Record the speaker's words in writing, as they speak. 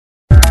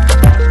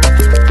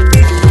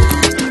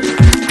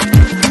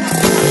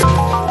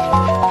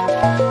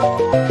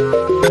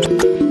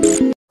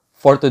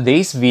For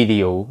today's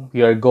video,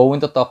 we are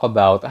going to talk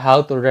about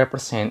how to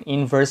represent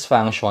inverse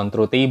function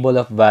through table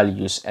of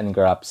values and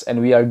graphs,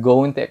 and we are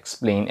going to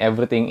explain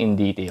everything in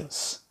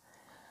details.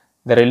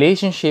 The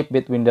relationship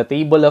between the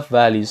table of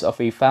values of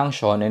a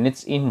function and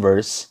its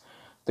inverse.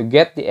 To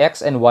get the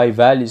x and y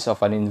values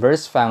of an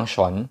inverse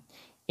function,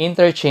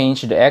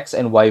 interchange the x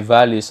and y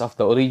values of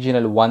the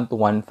original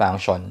one-to-one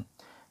function.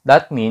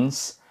 That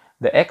means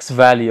the x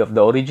value of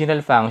the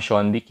original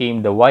function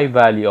became the y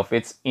value of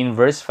its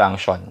inverse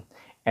function,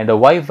 and the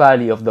y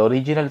value of the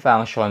original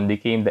function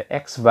became the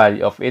x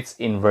value of its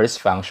inverse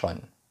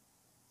function.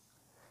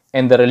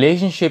 And the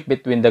relationship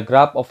between the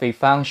graph of a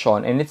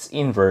function and its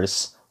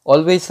inverse,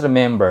 always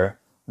remember,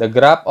 the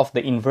graph of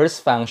the inverse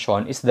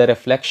function is the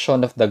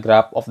reflection of the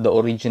graph of the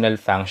original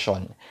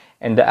function,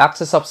 and the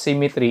axis of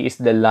symmetry is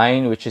the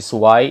line which is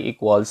y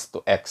equals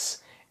to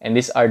x. And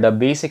these are the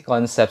basic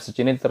concepts that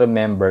you need to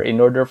remember in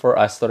order for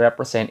us to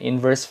represent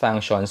inverse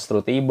functions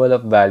through table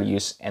of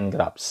values and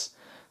graphs.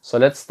 So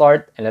let's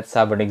start and let's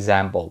have an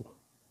example.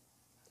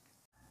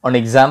 On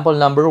example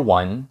number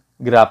 1,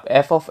 graph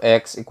f of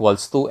x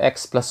equals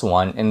 2x plus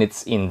 1 and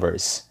its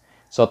inverse.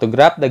 So to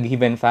graph the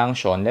given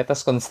function, let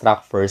us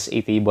construct first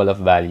a table of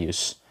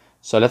values.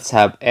 So let's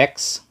have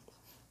x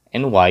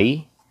and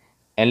y,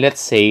 and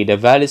let's say the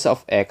values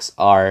of x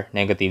are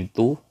negative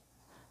 2,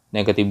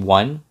 negative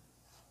 1,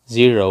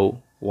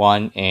 0,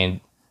 1, and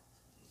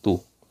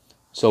 2.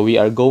 So we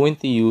are going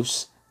to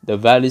use the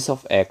values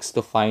of x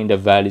to find the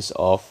values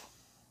of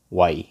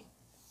y.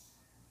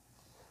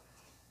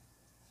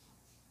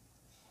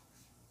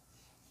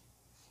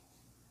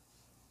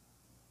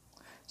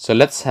 So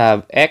let's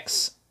have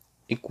x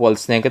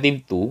equals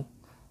negative 2.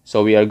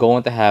 So we are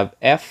going to have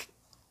f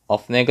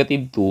of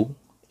negative 2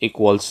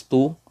 equals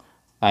 2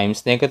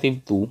 times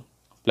negative 2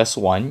 plus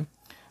 1.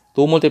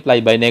 2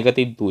 multiplied by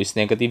negative 2 is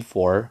negative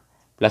 4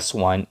 plus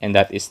 1, and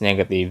that is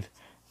negative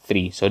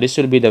 3. So this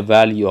will be the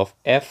value of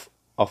f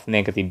of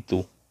negative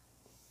 2.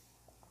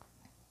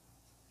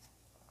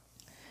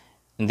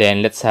 And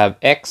then let's have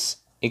x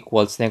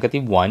equals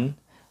negative 1.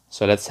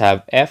 So let's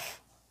have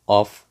f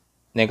of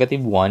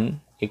negative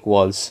 1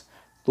 equals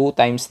 2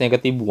 times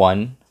negative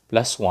 1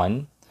 plus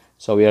 1.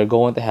 So we are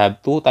going to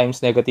have 2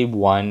 times negative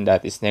 1,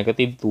 that is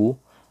negative 2,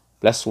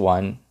 plus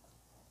 1,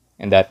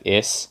 and that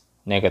is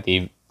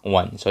negative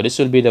 1. So this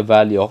will be the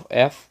value of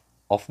f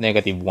of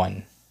negative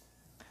 1.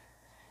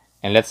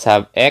 And let's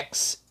have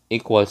x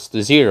equals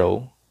to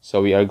 0.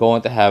 So we are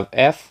going to have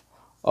f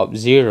of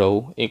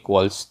 0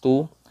 equals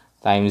 2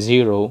 times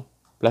 0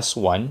 plus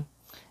 1,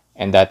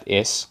 and that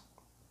is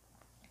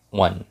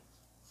 1.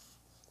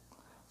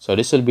 So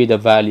this will be the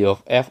value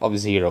of f of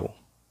 0,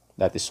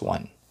 that is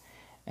 1.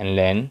 And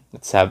then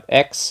let's have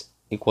x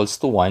equals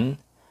to 1.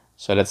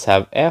 So let's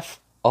have f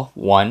of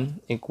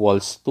 1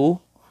 equals 2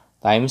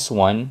 times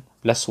 1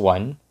 plus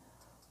 1.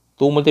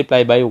 2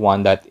 multiplied by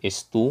 1, that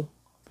is 2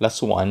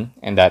 plus 1,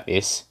 and that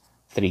is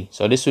 3.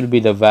 So this will be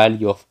the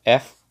value of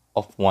f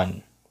of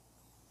 1.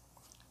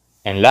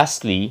 And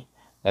lastly,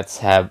 let's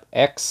have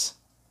x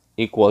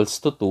equals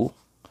to 2.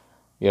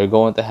 We are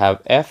going to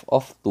have f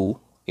of 2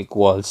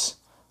 equals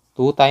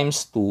 2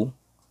 times 2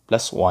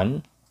 plus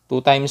 1.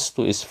 2 times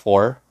 2 is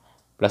 4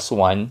 plus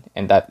 1,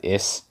 and that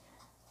is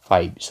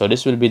 5. So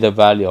this will be the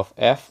value of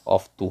f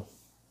of 2.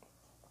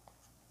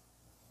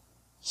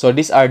 So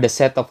these are the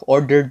set of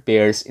ordered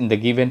pairs in the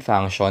given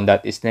function,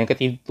 that is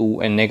negative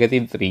 2 and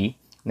negative 3,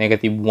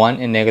 negative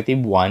 1 and negative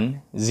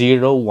 1,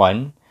 0,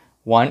 1,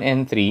 1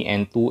 and 3,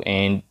 and 2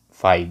 and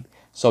 5.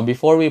 So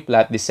before we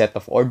plot the set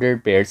of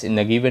ordered pairs in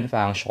the given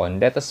function,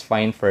 let us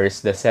find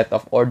first the set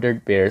of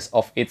ordered pairs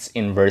of its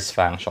inverse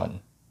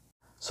function.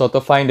 So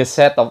to find the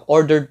set of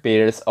ordered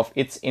pairs of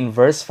its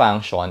inverse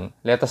function,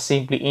 let us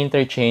simply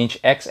interchange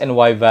x and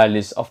y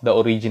values of the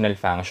original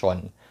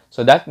function.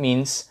 So that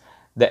means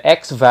the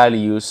x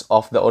values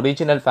of the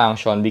original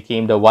function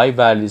became the y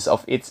values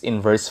of its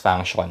inverse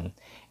function,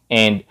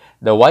 and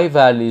the y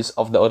values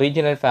of the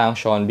original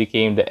function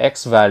became the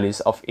x values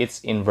of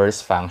its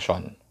inverse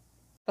function.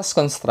 Let us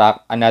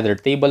construct another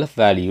table of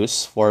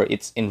values for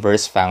its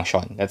inverse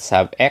function. Let's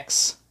have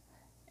x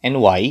and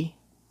y.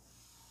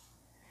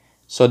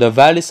 So the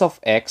values of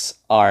x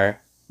are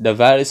the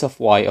values of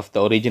y of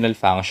the original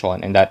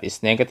function, and that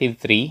is negative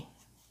 3,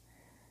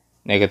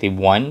 negative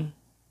 1,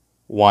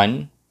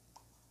 1,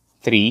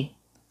 3,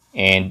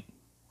 and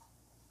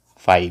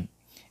 5.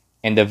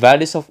 And the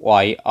values of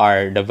y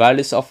are the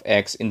values of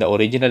x in the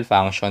original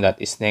function,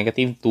 that is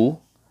negative 2,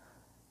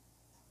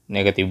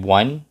 negative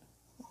 1,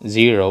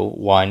 0,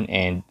 1,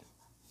 and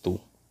 2.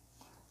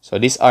 So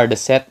these are the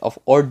set of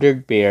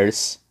ordered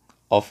pairs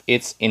of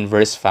its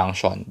inverse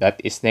function, that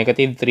is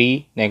negative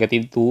 3,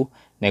 negative 2,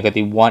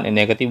 negative 1, and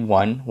negative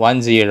 1,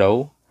 1,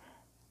 0,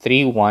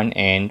 3, 1,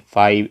 and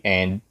 5,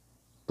 and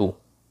 2.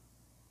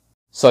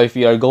 So if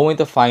we are going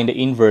to find the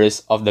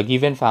inverse of the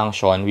given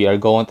function, we are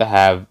going to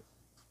have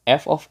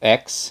f of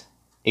x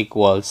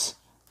equals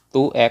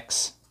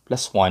 2x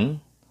plus 1.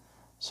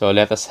 So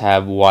let us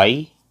have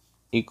y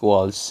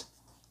equals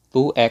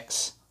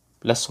 2x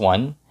plus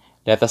 1.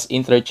 Let us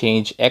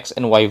interchange x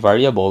and y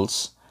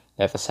variables.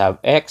 let us have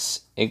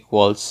x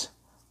equals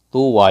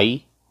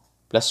 2y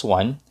plus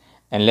 1.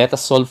 And let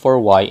us solve for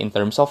y in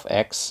terms of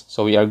x.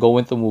 So we are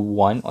going to move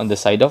 1 on the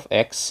side of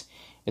x.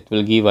 It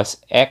will give us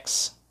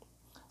x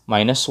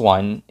minus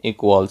 1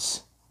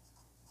 equals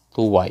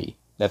 2y.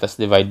 Let us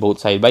divide both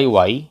sides by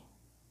y,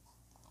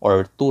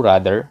 or 2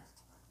 rather.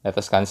 Let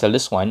us cancel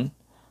this one.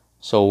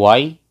 So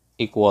y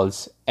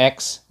equals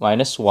x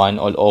minus 1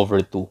 all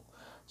over 2.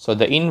 So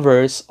the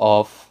inverse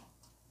of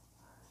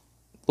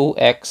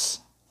 2x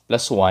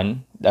plus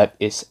 1, that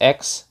is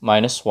x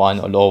minus 1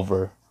 all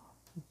over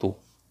 2.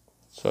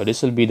 So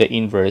this will be the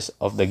inverse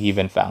of the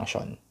given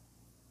function.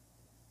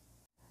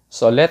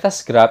 So let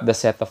us graph the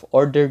set of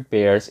ordered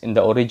pairs in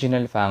the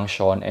original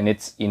function and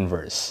its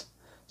inverse.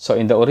 So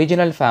in the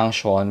original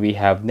function, we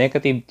have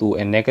negative 2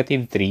 and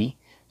negative 3.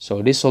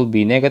 So this will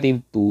be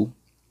negative 2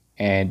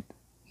 and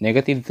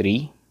negative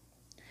 3.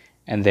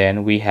 And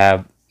then we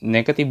have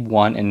negative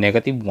 1 and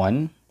negative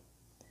 1.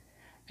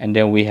 And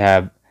then we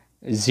have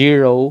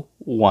 0,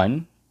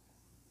 1.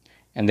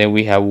 And then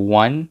we have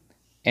 1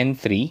 and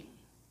 3.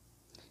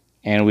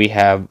 And we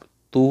have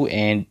 2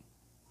 and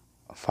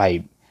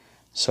 5.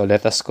 So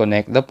let us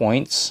connect the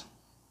points.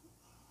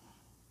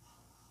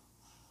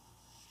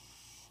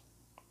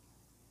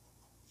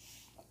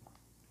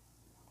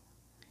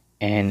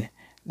 And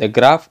the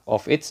graph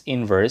of its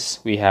inverse,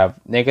 we have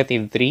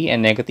negative 3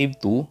 and negative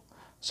 2.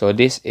 So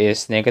this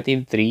is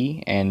negative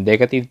 3 and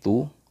negative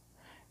 2.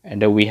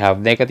 And then we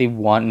have negative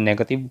 1 and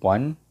negative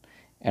 1.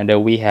 And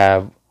then we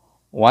have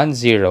 1,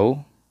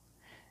 0.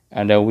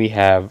 And then we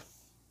have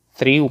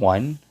 3,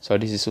 1. So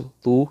this is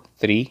 2,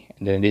 3.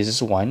 And then this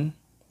is 1.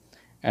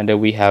 And then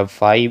we have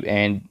 5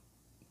 and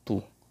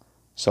 2.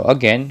 So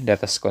again,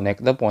 let us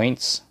connect the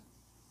points.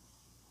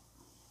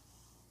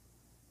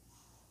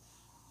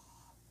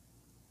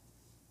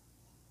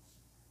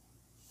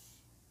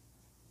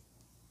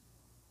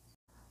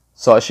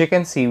 So as you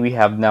can see, we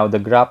have now the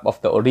graph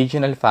of the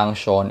original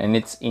function and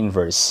its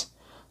inverse.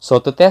 So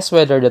to test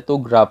whether the two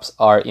graphs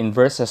are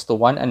inverses to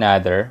one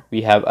another,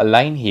 we have a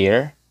line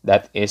here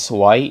that is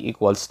y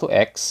equals to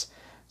x.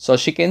 So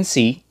as you can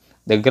see,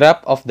 the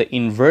graph of the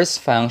inverse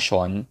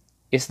function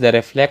is the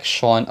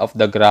reflection of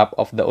the graph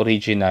of the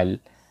original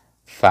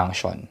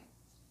function.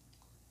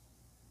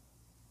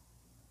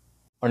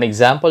 On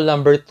example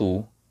number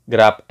 2,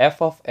 graph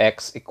f of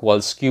x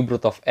equals cube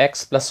root of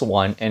x plus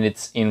 1 and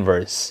its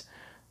inverse.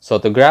 So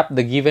to graph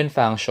the given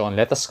function,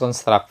 let us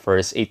construct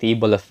first a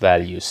table of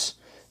values.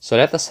 So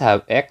let us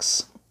have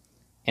x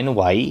and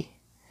y,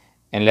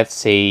 and let's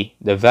say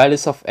the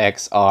values of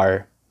x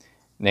are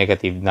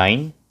negative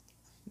 9,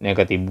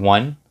 negative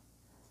 1,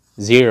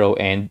 0,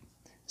 and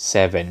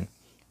 7.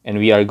 And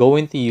we are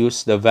going to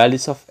use the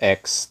values of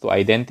x to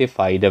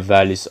identify the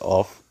values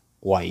of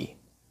y.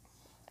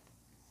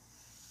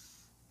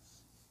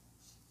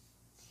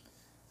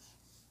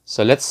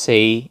 So let's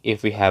say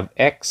if we have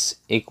x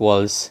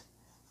equals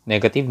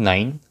negative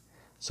 9,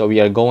 so we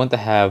are going to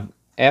have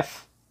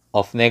f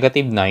of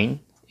negative 9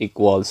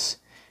 equals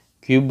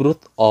cube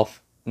root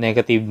of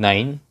negative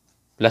 9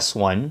 plus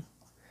 1.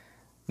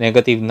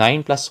 Negative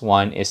 9 plus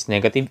 1 is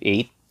negative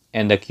 8,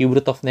 and the cube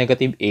root of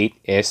negative 8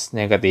 is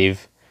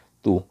negative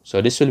 2.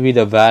 So this will be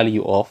the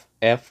value of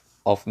f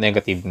of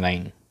negative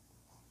 9.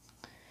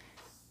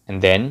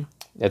 And then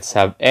let's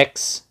have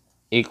x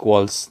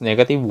equals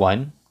negative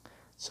 1.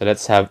 So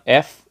let's have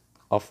f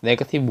of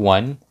negative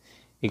 1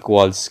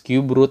 equals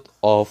cube root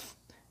of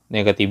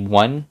negative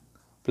 1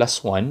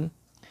 plus 1.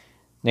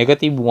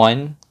 Negative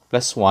 1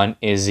 plus 1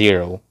 is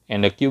 0.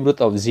 And the cube root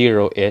of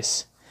 0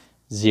 is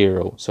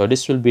 0. So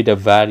this will be the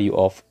value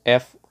of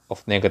f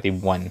of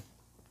negative 1.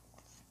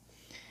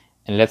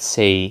 And let's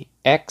say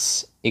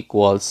x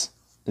equals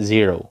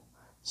 0.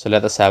 So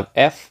let us have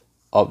f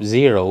of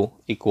 0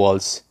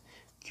 equals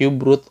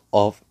cube root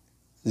of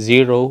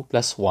 0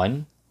 plus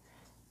 1.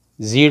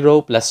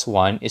 0 plus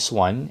 1 is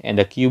 1, and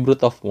the cube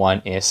root of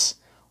 1 is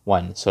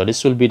 1. So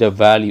this will be the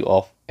value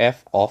of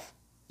f of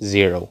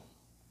 0.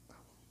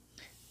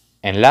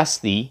 And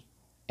lastly,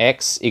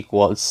 x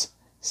equals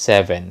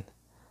 7.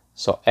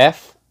 So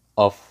f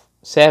of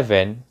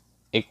 7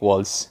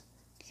 equals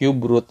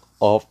cube root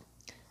of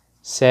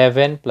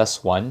 7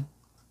 plus 1,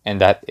 and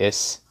that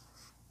is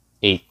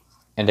 8.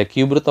 And the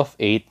cube root of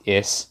 8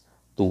 is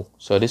 2.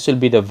 So this will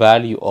be the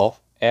value of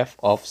f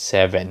of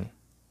 7,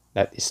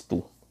 that is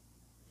 2.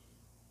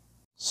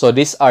 So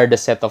these are the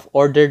set of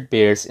ordered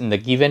pairs in the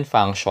given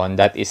function,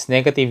 that is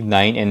negative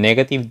 9 and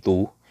negative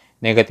 2,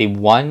 negative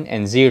 1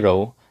 and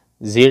 0,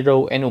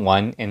 0 and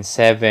 1, and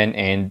 7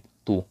 and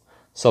 2.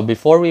 So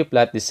before we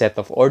plot the set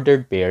of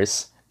ordered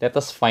pairs, let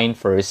us find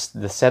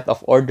first the set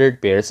of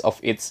ordered pairs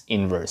of its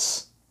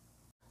inverse.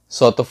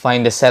 So to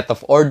find the set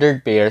of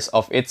ordered pairs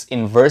of its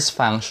inverse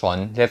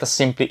function, let us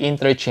simply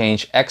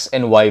interchange x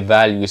and y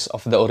values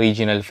of the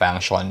original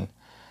function.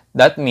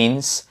 That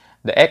means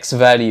the x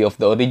value of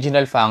the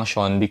original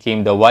function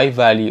became the y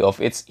value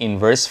of its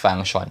inverse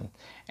function,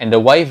 and the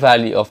y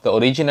value of the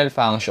original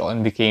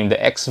function became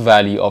the x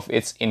value of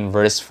its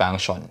inverse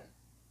function.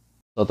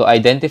 So to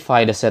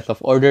identify the set of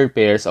ordered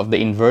pairs of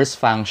the inverse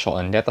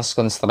function, let us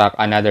construct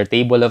another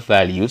table of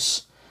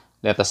values.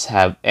 Let us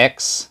have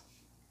x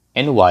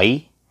and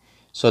y.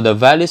 So the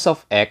values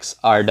of x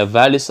are the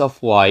values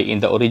of y in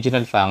the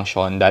original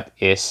function, that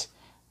is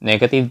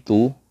negative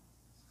 2,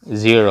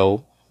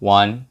 0,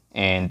 1,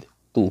 and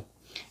 2.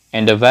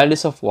 And the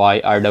values of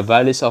y are the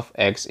values of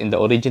x in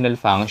the original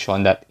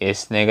function, that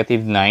is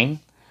negative 9,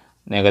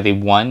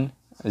 negative 1,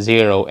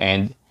 0,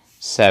 and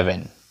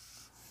 7.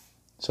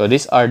 So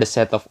these are the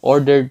set of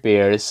ordered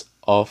pairs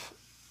of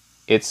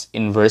its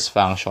inverse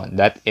function,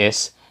 that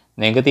is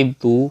negative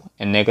 2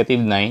 and negative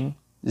 9,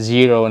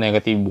 0,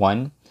 negative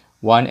 1,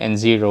 1 and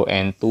 0,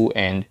 and 2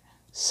 and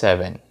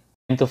 7.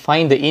 And to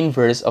find the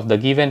inverse of the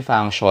given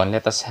function,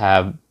 let us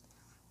have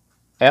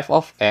f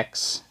of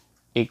x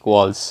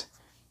equals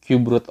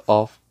cube root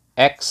of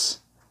x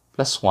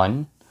plus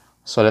 1.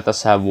 So let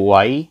us have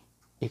y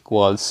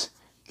equals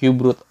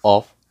cube root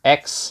of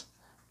x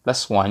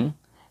plus 1.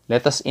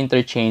 Let us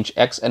interchange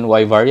x and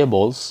y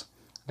variables.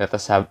 Let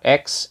us have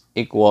x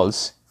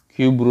equals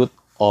cube root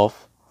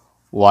of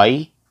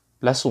y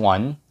plus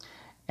 1.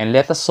 And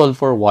let us solve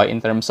for y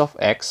in terms of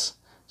x.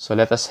 So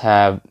let us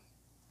have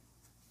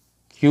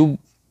cube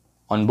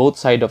on both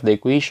sides of the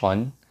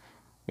equation.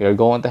 We are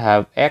going to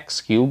have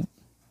x cubed,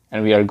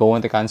 and we are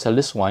going to cancel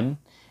this one.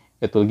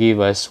 It will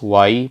give us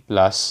y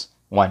plus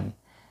 1.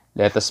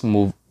 Let us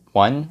move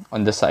 1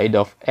 on the side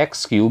of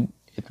x cubed.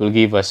 It will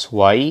give us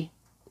y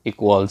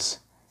equals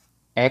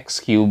x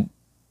cubed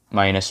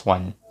minus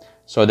 1.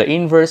 So the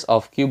inverse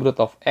of cube root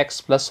of x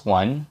plus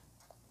 1,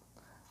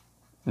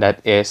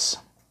 that is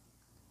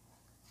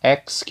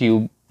x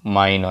cubed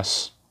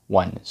minus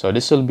 1. So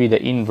this will be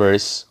the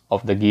inverse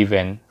of the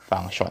given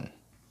function.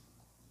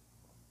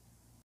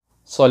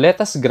 So let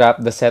us graph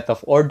the set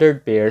of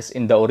ordered pairs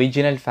in the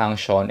original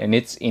function and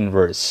its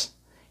inverse.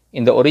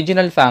 In the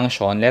original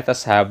function, let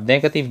us have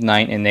negative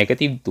 9 and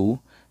negative 2.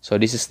 So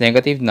this is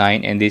negative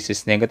 9 and this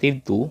is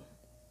negative 2.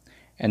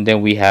 And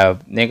then we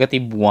have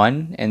negative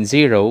 1 and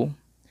 0.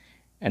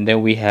 And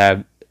then we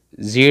have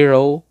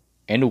 0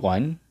 and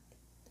 1.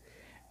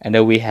 And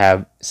then we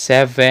have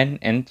 7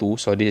 and 2.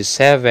 So this is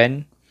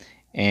 7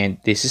 and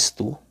this is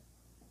 2.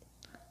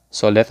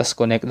 So let us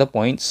connect the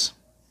points.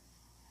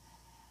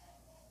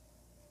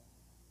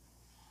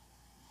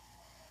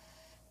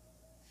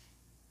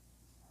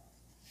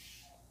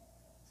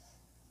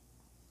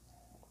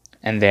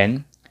 And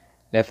then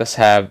let us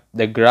have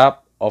the graph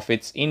of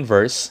its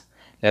inverse.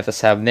 Let us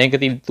have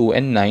negative 2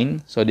 and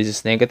 9. So this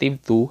is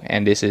negative 2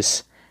 and this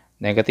is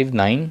negative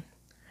 9.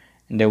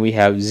 And then we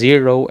have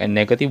 0 and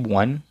negative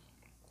 1.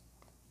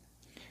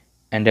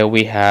 And then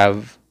we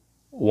have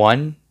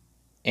 1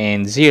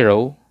 and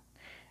 0.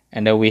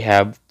 And then we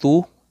have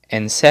 2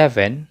 and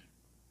 7.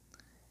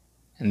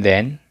 And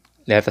then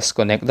let us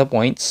connect the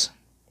points.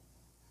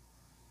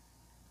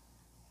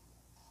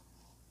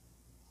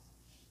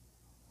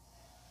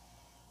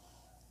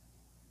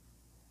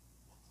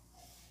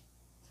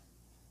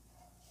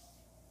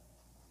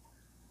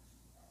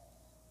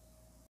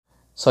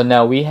 So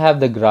now we have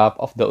the graph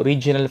of the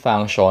original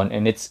function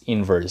and its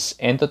inverse.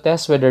 And to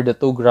test whether the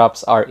two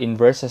graphs are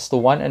inverses to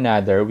one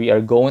another, we are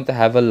going to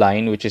have a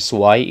line which is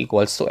y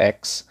equals to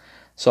x.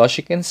 So as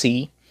you can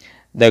see,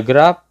 the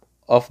graph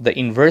of the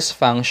inverse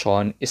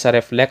function is a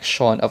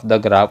reflection of the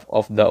graph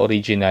of the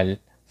original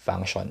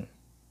function.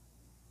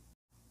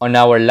 On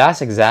our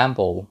last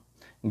example,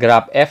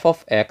 graph f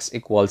of x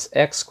equals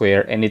x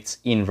squared and its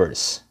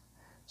inverse.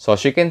 So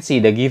as you can see,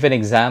 the given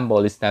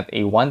example is not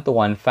a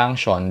one-to-one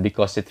function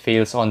because it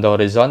fails on the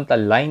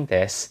horizontal line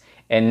test,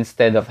 and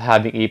instead of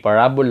having a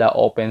parabola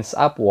opens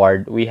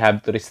upward, we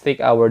have to restrict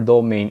our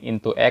domain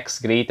into x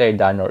greater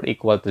than or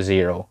equal to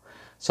 0.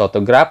 So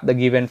to graph the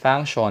given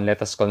function,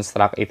 let us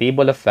construct a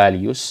table of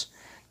values.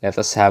 Let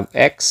us have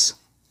x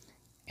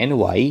and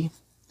y,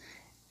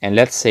 and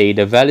let's say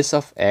the values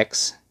of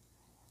x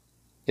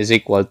is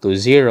equal to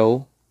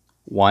 0,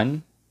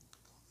 1,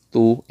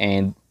 2,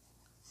 and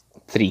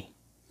 3.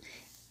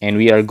 And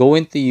we are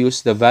going to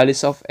use the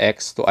values of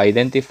x to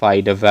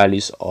identify the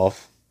values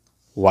of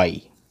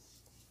y.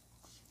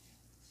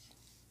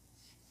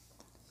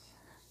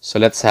 So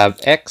let's have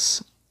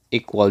x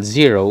equals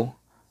 0.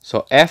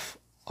 So f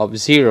of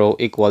 0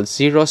 equals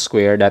 0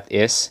 squared, that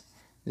is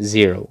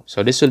 0.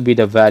 So this will be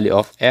the value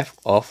of f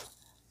of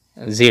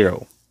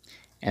 0.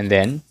 And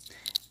then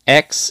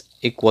x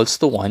equals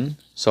to 1.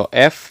 So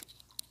f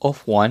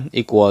of 1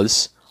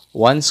 equals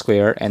 1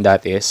 squared, and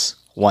that is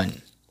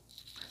 1.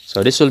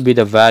 So this will be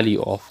the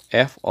value of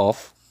f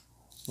of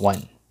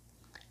 1.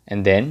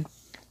 And then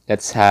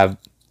let's have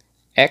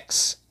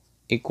x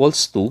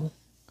equals 2.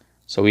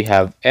 So we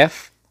have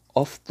f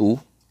of 2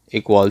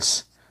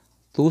 equals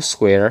 2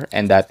 squared,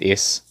 and that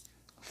is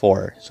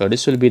 4. So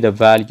this will be the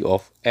value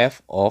of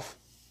f of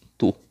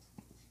 2.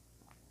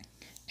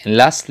 And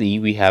lastly,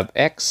 we have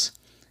x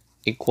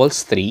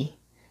equals 3.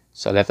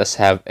 So let us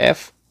have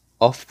f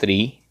of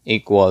 3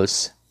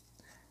 equals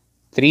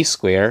 3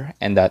 squared,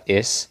 and that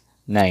is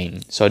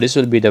 9. So this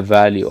will be the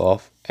value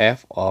of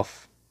f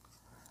of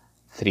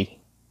 3.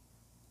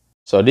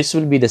 So this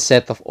will be the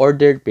set of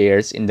ordered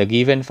pairs in the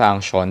given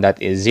function, that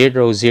is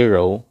 0,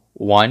 0,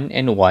 1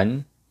 and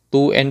 1,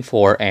 2 and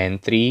 4, and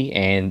 3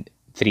 and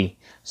 3.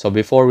 So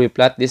before we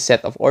plot this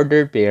set of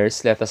ordered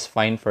pairs, let us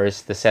find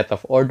first the set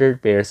of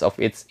ordered pairs of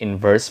its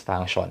inverse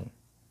function.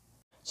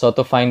 So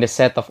to find the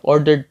set of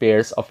ordered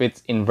pairs of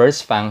its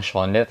inverse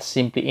function, let's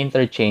simply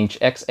interchange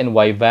x and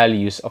y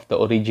values of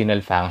the original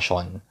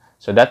function.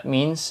 So that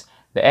means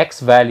the x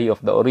value of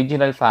the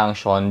original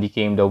function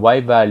became the y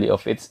value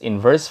of its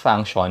inverse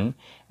function,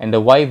 and the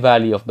y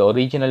value of the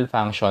original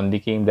function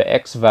became the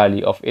x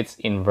value of its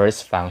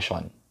inverse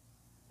function.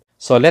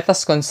 So let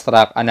us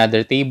construct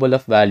another table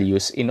of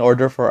values in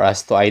order for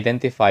us to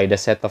identify the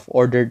set of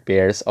ordered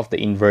pairs of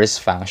the inverse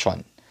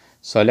function.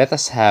 So let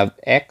us have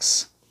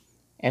x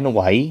and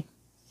y.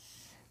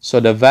 So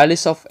the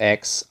values of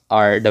x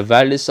are the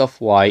values of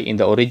y in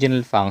the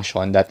original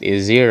function, that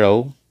is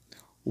 0,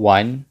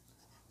 1,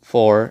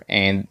 4,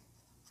 and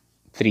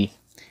 3.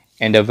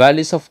 And the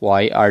values of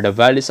y are the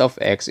values of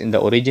x in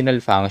the original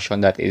function,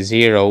 that is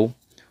 0,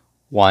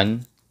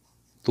 1,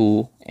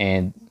 2,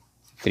 and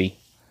 3.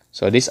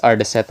 So these are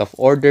the set of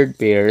ordered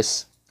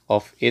pairs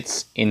of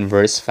its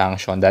inverse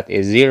function, that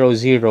is 0,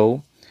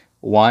 0,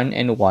 1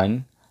 and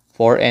 1,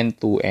 4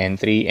 and 2, and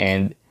 3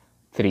 and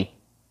 3.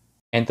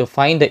 And to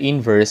find the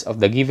inverse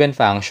of the given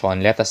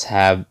function, let us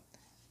have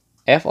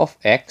f of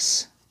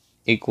x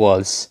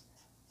equals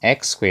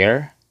x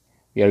squared.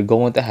 We are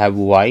going to have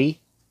y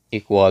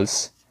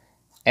equals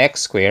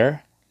x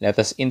squared. Let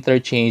us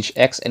interchange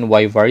x and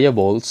y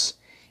variables.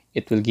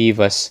 It will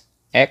give us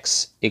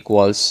x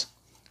equals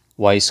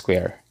y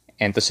squared.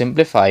 And to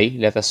simplify,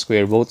 let us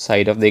square both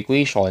sides of the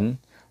equation.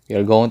 We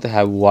are going to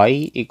have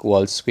y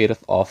equals square root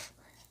of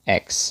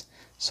x.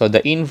 So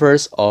the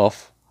inverse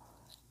of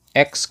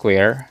x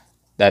squared,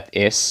 that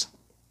is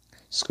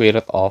square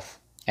root of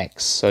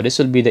x. So this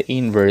will be the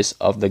inverse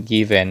of the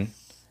given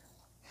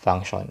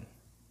function.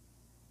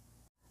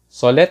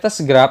 So let us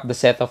graph the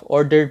set of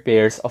ordered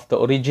pairs of the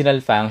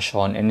original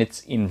function and its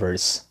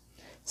inverse.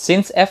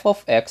 Since f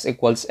of x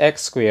equals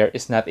x squared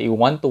is not a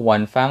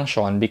one-to-one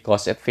function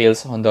because it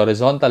fails on the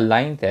horizontal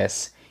line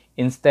test,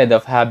 instead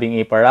of having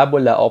a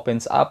parabola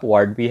opens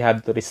upward, we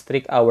have to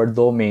restrict our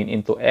domain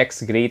into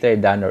x greater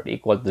than or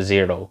equal to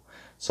 0.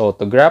 So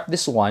to graph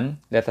this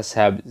one, let us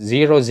have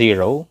 0,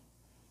 0,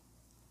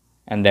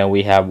 and then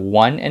we have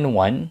 1 and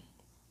 1,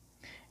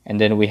 and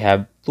then we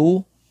have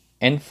 2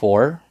 and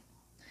 4,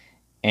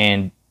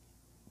 and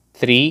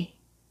 3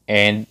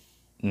 and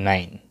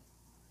 9.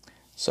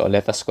 So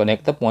let us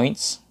connect the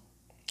points,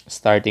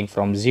 starting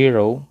from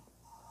 0,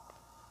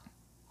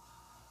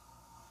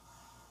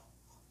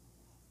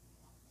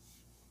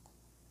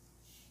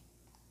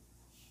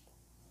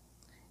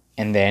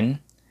 and then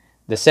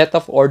the set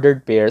of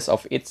ordered pairs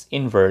of its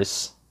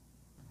inverse,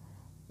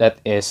 that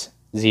is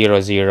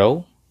 0,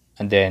 0,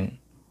 and then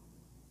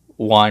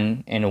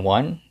 1 and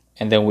 1,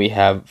 and then we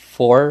have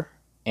 4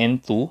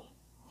 and 2.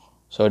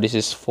 So this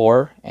is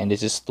 4 and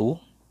this is 2,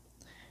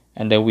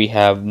 and then we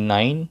have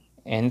 9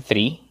 and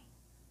 3.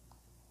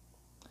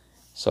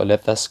 So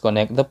let us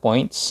connect the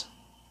points.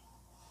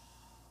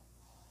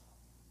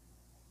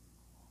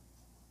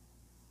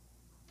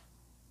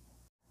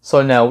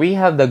 So now we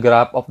have the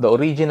graph of the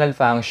original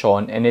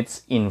function and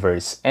its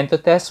inverse. And to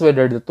test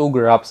whether the two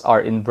graphs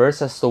are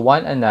inverses to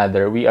one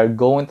another, we are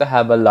going to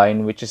have a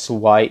line which is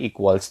y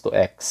equals to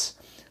x.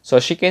 So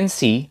as you can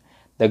see,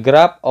 the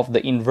graph of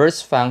the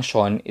inverse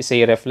function is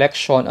a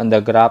reflection on the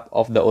graph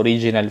of the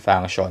original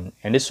function.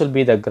 And this will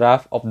be the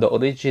graph of the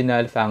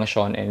original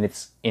function and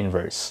its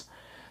inverse.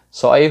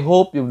 So I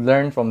hope you've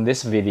learned from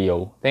this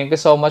video. Thank you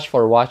so much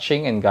for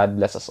watching, and God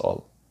bless us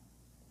all.